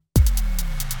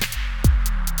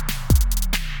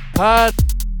Pod.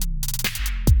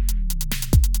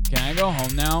 Can I go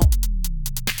home now?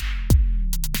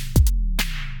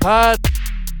 Pod.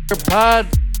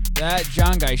 That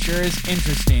John guy sure is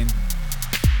interesting.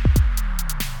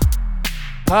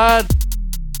 Pod.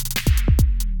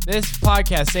 This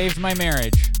podcast saved my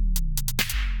marriage.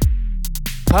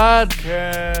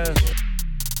 Podcast.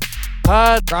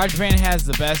 Pod. GarageBand has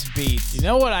the best beats. You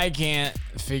know what I can't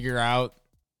figure out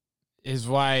is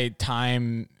why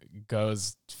time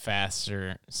goes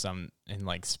faster in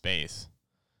like space.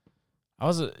 How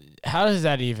is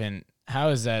that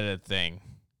a thing?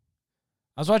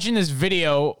 I was watching this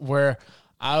video where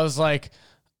I was like,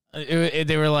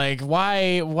 they were like,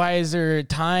 why is there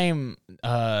time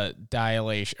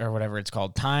dilation or whatever it's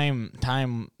called, time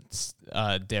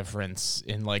difference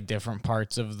in like different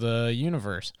parts of the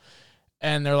universe?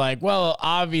 And they're like, well,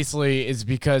 obviously it's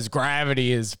because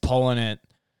gravity is pulling it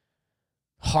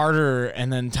harder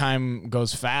and then time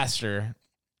goes faster.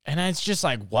 And it's just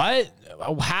like, what?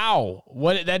 How?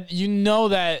 What? That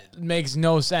makes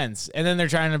no sense. And then they're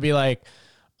trying to be like,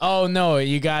 oh no,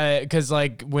 you gotta, because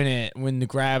like when the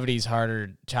gravity's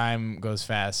harder, time goes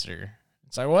faster.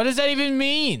 It's like, what does that even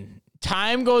mean?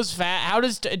 Time goes fast. How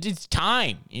does it's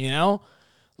time? You know,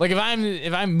 like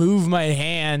if I move my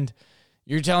hand,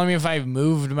 you're telling me if I've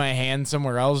moved my hand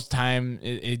somewhere else, time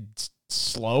it's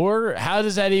slower. How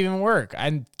does that even work?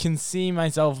 I can see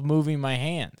myself moving my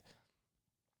hand.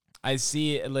 I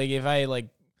see it like if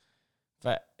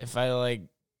I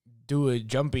do a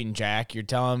jumping jack, you're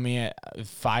telling me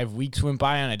 5 weeks went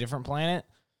by on a different planet.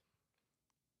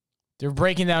 They're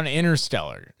breaking down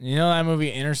Interstellar. You know that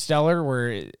movie Interstellar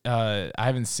where I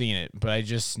haven't seen it, but I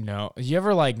just know. You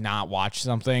ever like not watch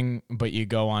something, but you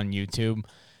go on YouTube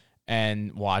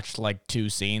and watch like 2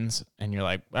 scenes and you're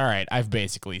like, all right, I've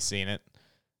basically seen it.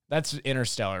 That's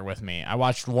Interstellar with me. I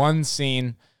watched 1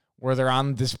 scene where they're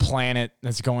on this planet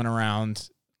that's going around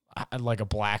like a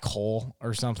black hole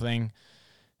or something.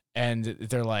 And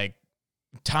they're like,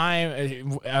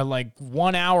 time, like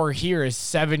 1 hour here is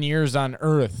 7 years on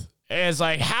Earth. And it's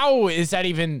like, how is that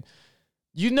even,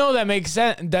 that makes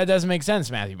sense. That doesn't make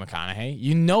sense, Matthew McConaughey.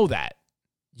 You know that.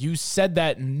 You said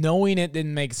that knowing it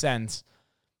didn't make sense.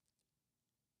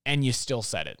 And you still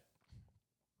said it.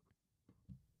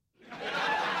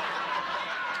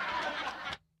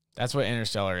 That's what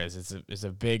Interstellar is. It's a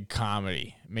big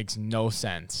comedy. It makes no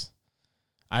sense.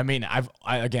 I mean, I've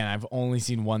only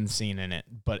seen 1 scene in it,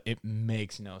 but it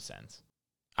makes no sense.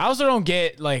 I also don't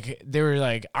get, like, they were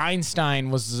like,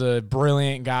 Einstein was a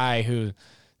brilliant guy who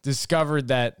discovered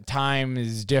that time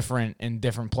is different in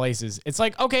different places. It's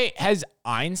like, okay, has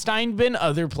Einstein been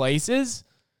other places?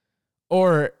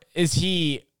 Or is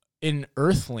he an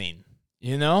earthling,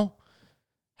 you know?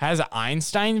 Has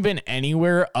Einstein been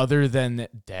anywhere other than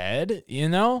dead? You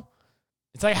know,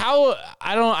 it's like how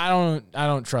I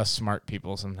don't trust smart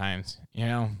people sometimes. You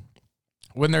know,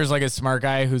 when there's like a smart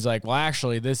guy who's like, well,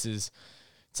 actually, it's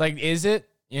like, is it?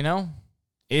 You know,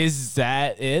 is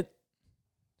that it?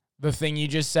 The thing you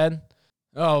just said?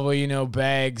 Oh well, you know,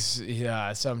 bags.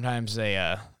 Yeah, sometimes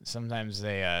they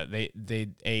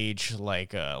age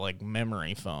like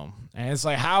memory foam, and it's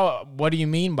like, how? What do you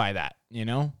mean by that? You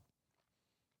know.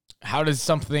 How does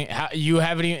something, you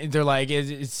haven't even, they're like,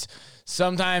 it's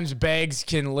sometimes bags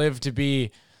can live to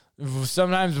be,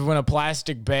 sometimes when a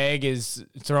plastic bag is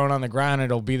thrown on the ground,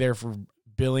 it'll be there for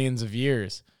billions of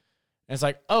years. And it's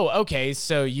like, oh, okay,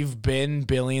 so you've been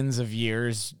billions of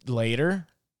years later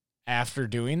after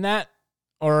doing that?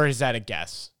 Or is that a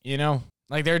guess, you know?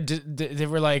 Like they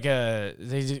were like, I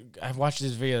watched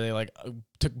this video, they like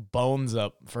took bones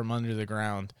up from under the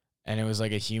ground. And it was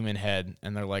like a human head.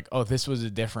 And they're like, oh, this was a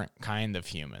different kind of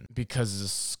human because the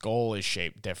skull is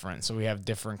shaped different. So we have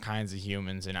different kinds of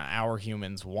humans. And our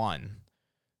humans won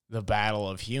the Battle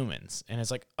of Humans. And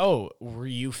it's like, oh, were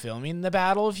you filming the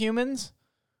Battle of Humans?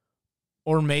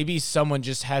 Or maybe someone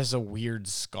just has a weird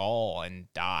skull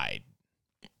and died.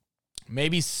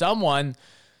 Maybe someone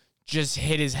just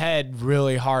hit his head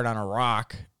really hard on a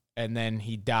rock. And then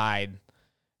he died.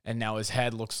 And now his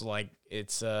head looks like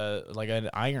it's like an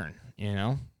iron, you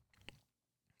know.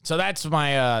 So that's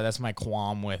my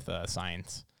qualm with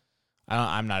science.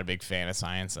 I'm not a big fan of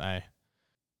science.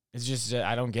 It's just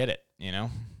I don't get it, you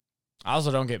know. I also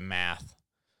don't get math.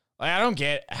 Like I don't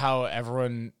get how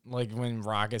everyone, like when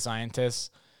rocket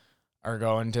scientists are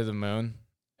going to the moon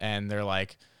and they're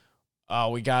like, oh,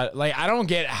 we got, like, I don't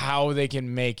get how they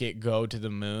can make it go to the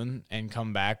moon and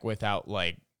come back without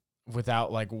one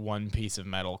piece of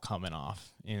metal coming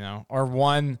off, you know, or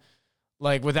one,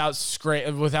 like without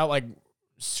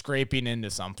scraping into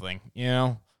something, you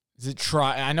know.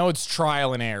 I know it's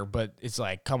trial and error, but it's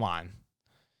like, come on,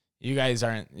 You guys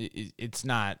aren't, it's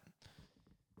not,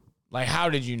 like, how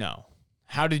did you know?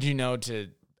 How did you know to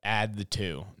add the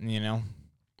 2, you know?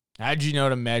 How did you know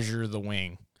to measure the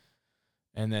wing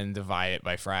and then divide it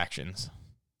by fractions?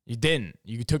 You didn't.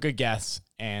 You took a guess,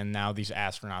 and now these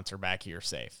astronauts are back here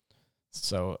safe.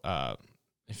 So,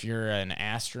 if you're an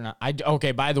astronaut,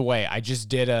 okay, by the way, I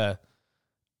did a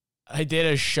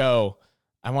show.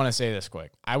 I want to say this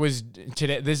quick. I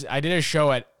did a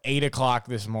show at 8:00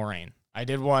 this morning. I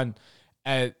did one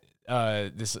at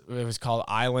it was called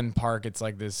Island Park. It's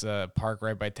like this park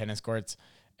right by tennis courts.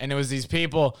 And it was these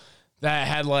people that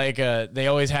had like they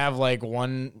always have like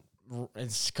one,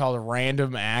 it's called a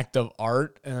random act of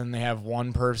art. And then they have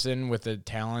one person with a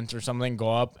talent or something go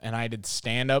up. And I did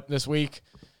stand up this week.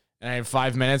 And I had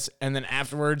 5 minutes. And then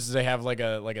afterwards they have like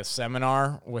a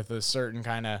seminar with a certain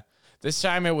kind of, this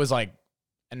time it was like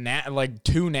like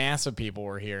 2 NASA people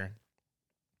were here.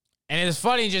 And it's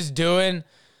funny just doing,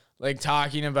 like,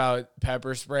 talking about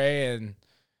pepper spray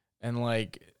and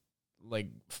like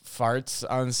farts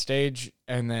on stage.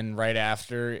 And then right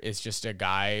after, it's just a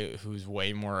guy who's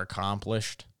way more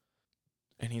accomplished.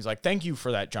 And he's like, thank you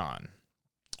for that, John.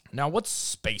 Now, what's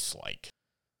space like?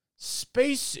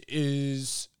 Space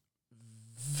is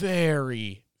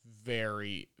very,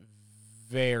 very,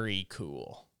 very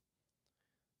cool.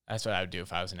 That's what I would do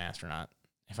if I was an astronaut.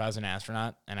 If I was an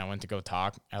astronaut and I went to go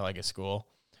talk at like a school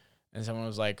and someone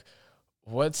was like,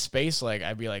 what's space like?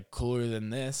 I'd be like, cooler than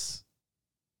this.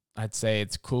 I'd say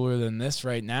it's cooler than this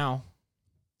right now.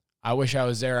 I wish I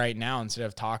was there right now instead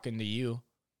of talking to you.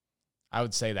 I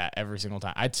would say that every single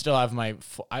time. I'd still have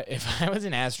if I was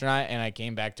an astronaut and I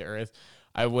came back to Earth,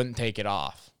 I wouldn't take it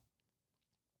off.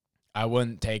 I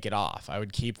would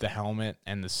keep the helmet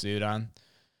and the suit on.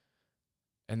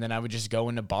 And then I would just go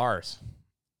into bars.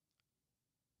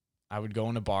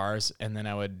 And then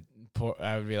I would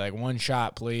be like, 1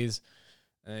 shot, please.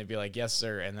 And they'd be like, yes,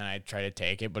 sir. And then I'd try to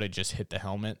take it, but it just hit the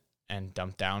helmet and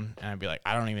dumped down. And I'd be like,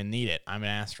 I don't even need it. I'm an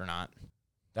astronaut.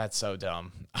 That's so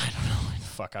dumb. I don't know where the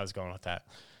fuck I was going with that.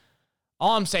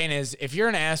 All I'm saying is, if you're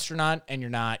an astronaut and you're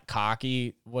not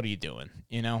cocky, what are you doing?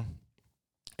 You know?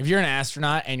 If you're an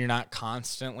astronaut and you're not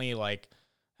constantly like,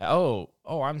 oh,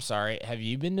 I'm sorry, have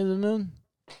you been to the moon?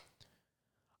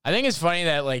 I think it's funny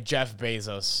that, like, Jeff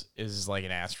Bezos is, like,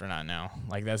 an astronaut now.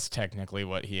 Like, that's technically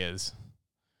what he is.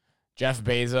 Jeff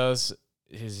Bezos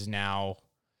is now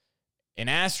an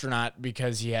astronaut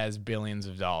because he has billions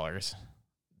of dollars.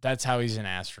 That's how he's an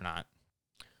astronaut.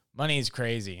 Money is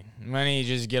crazy. Money, you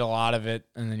just get a lot of it,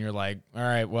 and then you're like, all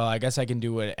right, well, I guess I can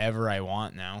do whatever I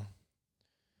want now.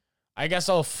 I guess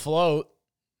I'll float.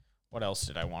 What else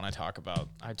did I want to talk about?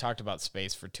 I talked about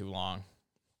space for too long.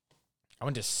 I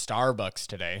went to Starbucks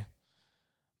today.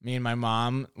 Me and my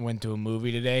mom went to a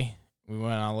movie today. We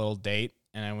went on a little date,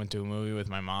 and I went to a movie with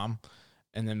my mom.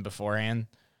 And then beforehand,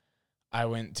 I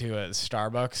went to a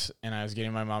Starbucks, and I was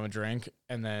getting my mom a drink.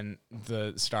 And then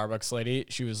the Starbucks lady,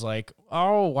 she was like,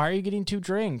 oh, why are you getting 2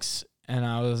 drinks?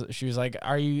 And she was like,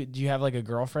 do you have like a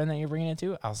girlfriend that you're bringing it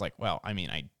to? I was like, well, I mean,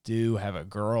 I do have a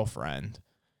girlfriend.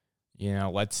 You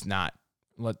know, let's not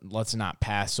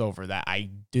pass over that. I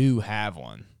do have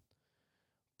one.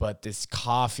 But this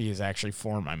coffee is actually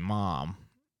for my mom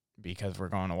because we're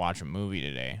going to watch a movie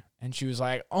today. And she was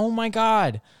like, oh my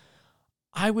God,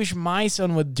 I wish my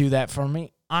son would do that for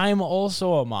me. I'm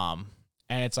also a mom.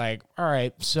 And it's like, all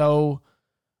right, so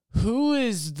who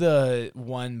is the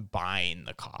one buying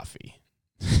the coffee?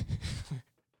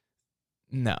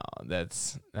 No,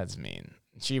 that's mean.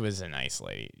 She was a nice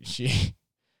lady.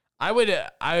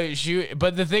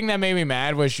 But the thing that made me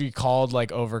mad was she called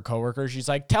like over coworkers. She's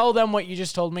like, tell them what you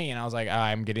just told me. And I was like,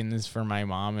 I'm getting this for my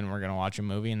mom and we're going to watch a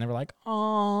movie. And they were like,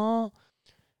 aw.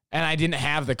 And I didn't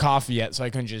have the coffee yet, so I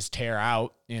couldn't just tear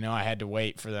out. You know, I had to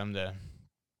wait for them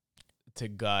to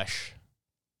gush.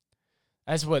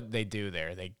 That's what they do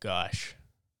there. They gush.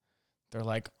 They're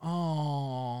like,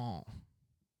 oh.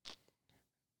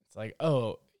 It's like,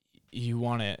 oh, you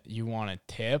want a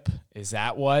tip? Is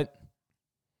that what?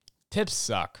 Tips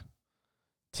suck.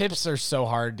 Tips are so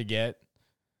hard to get.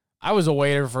 I was a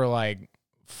waiter for like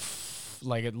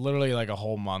literally like a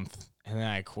whole month, and then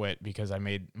I quit because I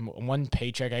made one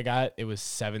paycheck I got. It was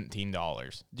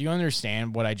 $17. Do you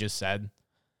understand what I just said?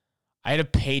 I had a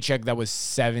paycheck that was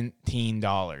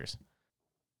 $17.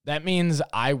 That means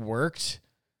I worked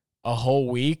a whole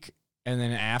week, and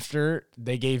then after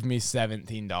they gave me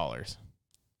 $17.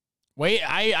 Wait,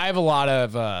 I have a lot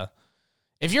of.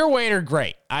 If you're a waiter,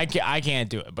 great. I can't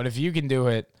do it, but if you can do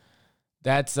it,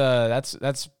 that's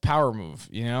power move.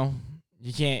 You know,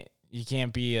 you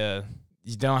can't be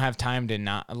you don't have time to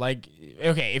not like.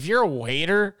 Okay, if you're a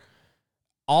waiter,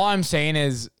 all I'm saying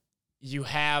is you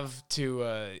have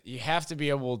to be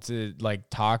able to like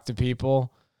talk to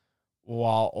people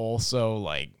while also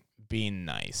like being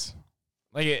nice.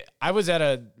 Like I was at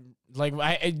a like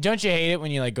don't you hate it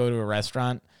when you like go to a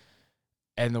restaurant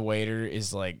and the waiter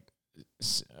is like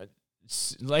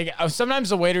sometimes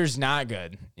the waiter's not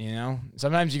good, you know?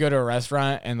 Sometimes you go to a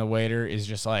restaurant and the waiter is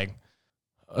just like,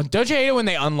 don't you hate it when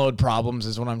they unload problems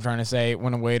is what I'm trying to say.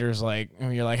 When a waiter's like,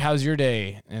 you're like, how's your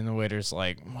day? And the waiter's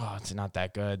like, well, it's not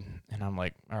that good. And I'm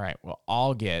like, all right, well, I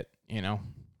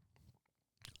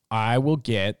will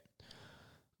get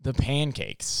the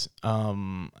pancakes.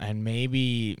 And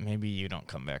maybe you don't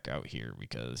come back out here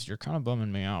because you're kind of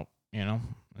bumming me out, you know?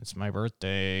 It's my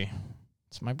birthday.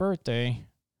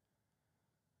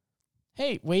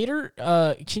 Hey, waiter,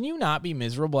 can you not be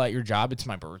miserable at your job? It's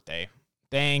my birthday.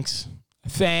 Thanks.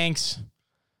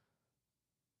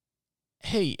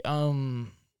 Hey,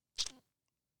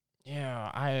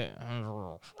 yeah,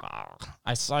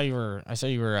 I saw you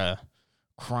were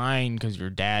crying because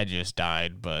your dad just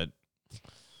died, but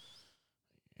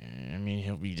I mean,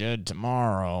 he'll be dead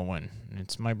tomorrow when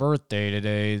it's my birthday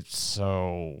today,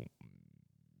 so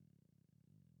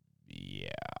yeah.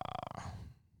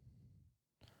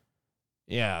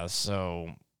 Yeah, so,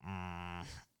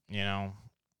 you know.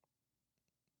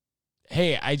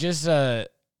 Hey, I just,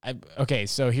 okay,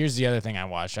 so here's the other thing I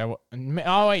watched. Oh,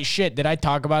 wait, shit, did I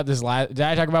talk about did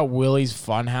I talk about Willy's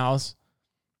Funhouse?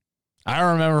 I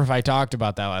don't remember if I talked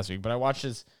about that last week, but I watched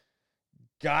this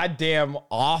goddamn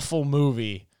awful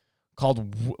movie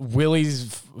called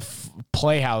Willy's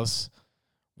Playhouse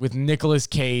with Nicolas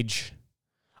Cage.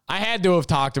 I had to have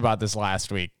talked about this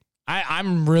last week.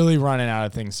 I'm really running out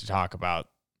of things to talk about.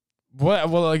 Well,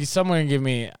 like someone give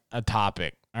me a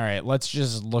topic. All right, let's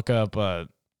just look up. No,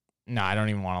 I don't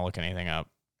even want to look anything up.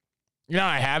 You know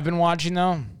what I have been watching,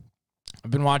 though?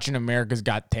 I've been watching America's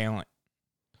Got Talent.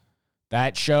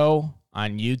 That show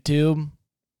on YouTube,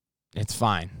 it's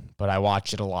fine, but I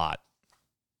watch it a lot.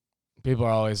 People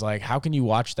are always like, how can you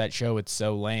watch that show? It's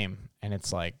so lame. And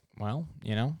it's like, well,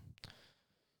 you know,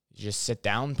 you just sit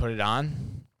down, put it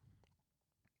on.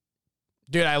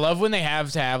 Dude, I love when they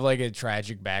have to have like a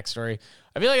tragic backstory.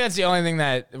 I feel like that's the only thing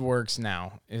that works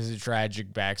now is a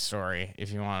tragic backstory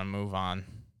if you want to move on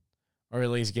or at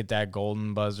least get that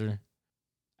golden buzzer.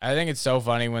 I think it's so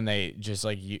funny when they just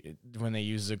like when they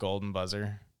use the golden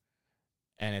buzzer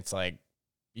and it's like,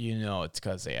 you know, it's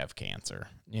because they have cancer,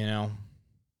 you know?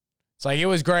 It's like, it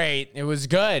was great. It was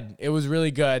good. It was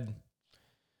really good.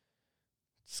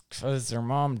 It's because their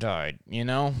mom died, you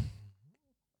know?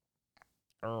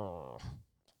 So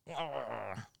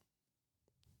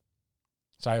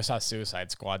I saw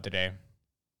Suicide Squad today.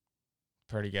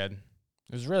 Pretty good.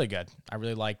 It was really good. I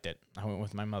really liked it. I went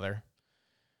with my mother.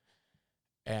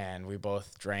 And we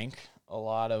both drank a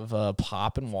lot of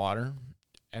pop and water.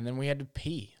 And then we had to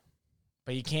pee.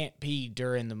 But you can't pee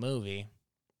during the movie.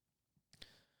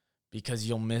 Because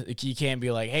you'll miss. You can't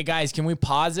be like, hey, guys, can we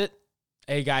pause it?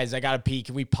 Hey, guys, I got to pee.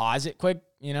 Can we pause it quick?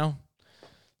 You know?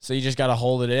 So you just got to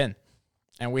hold it in.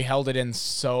 And we held it in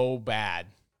so bad.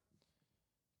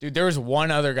 Dude, there was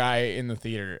one other guy in the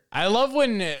theater. I love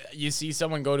when you see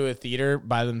someone go to a theater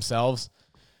by themselves.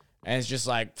 And it's just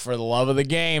like, for the love of the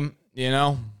game, you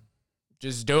know?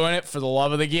 Just doing it for the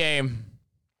love of the game.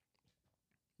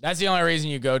 That's the only reason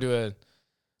you go to a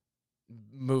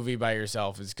movie by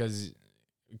yourself is because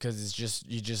it's just,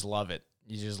 you just love it.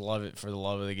 You just love it for the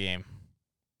love of the game.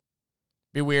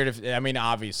 Be weird if, I mean,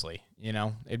 obviously, you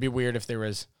know? It'd be weird if there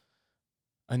was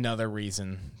another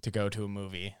reason to go to a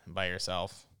movie by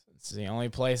yourself. It's the only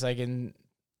place I can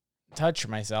touch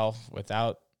myself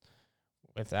without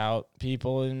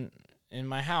people in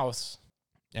my house.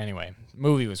 Anyway,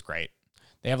 movie was great.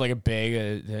 They have like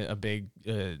a big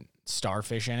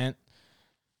starfish in it,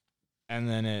 and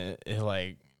then it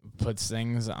like puts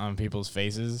things on people's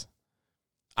faces.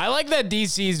 I like that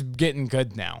DC's getting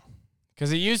good now.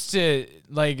 Because it used to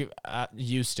literally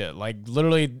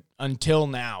until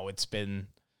now, it's been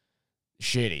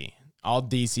shitty. All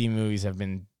DC movies have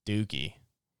been dookie.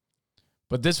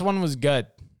 But this one was good.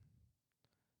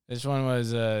 This one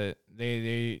was,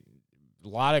 they a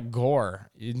lot of gore.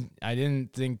 I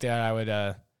didn't think that I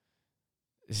would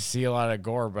see a lot of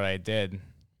gore, but I did.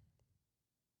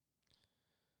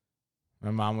 My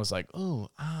mom was like, ooh,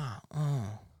 And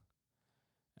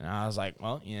I was like,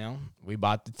 well, you know, we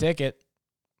bought the ticket.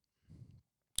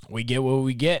 We get what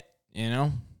we get, you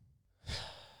know?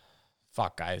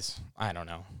 Fuck, guys. I don't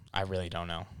know. I really don't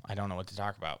know. I don't know what to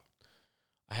talk about.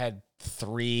 I had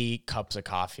 3 cups of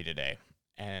coffee today,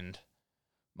 and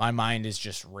my mind is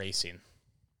just racing.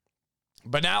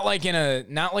 But not like in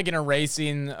a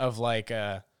racing of like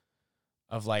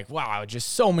of like, wow,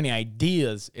 just so many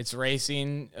ideas. It's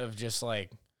racing of just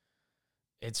like,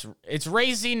 it's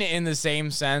racing in the same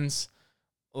sense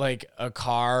like a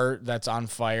car that's on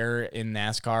fire in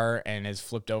NASCAR and is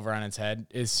flipped over on its head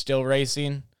is still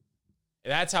racing.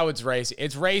 That's how it's racing.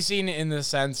 It's racing in the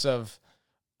sense of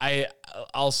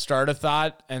I'll start a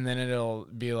thought and then it'll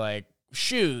be like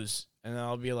shoes, and then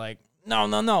I'll be like,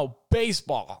 no,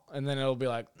 baseball, and then it'll be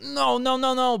like,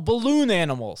 no, balloon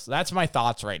animals. That's my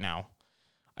thoughts right now.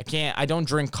 I don't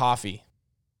drink coffee.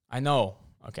 I know,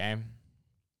 okay?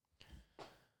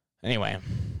 Anyway,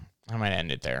 I might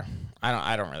end it there.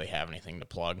 I don't really have anything to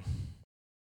plug.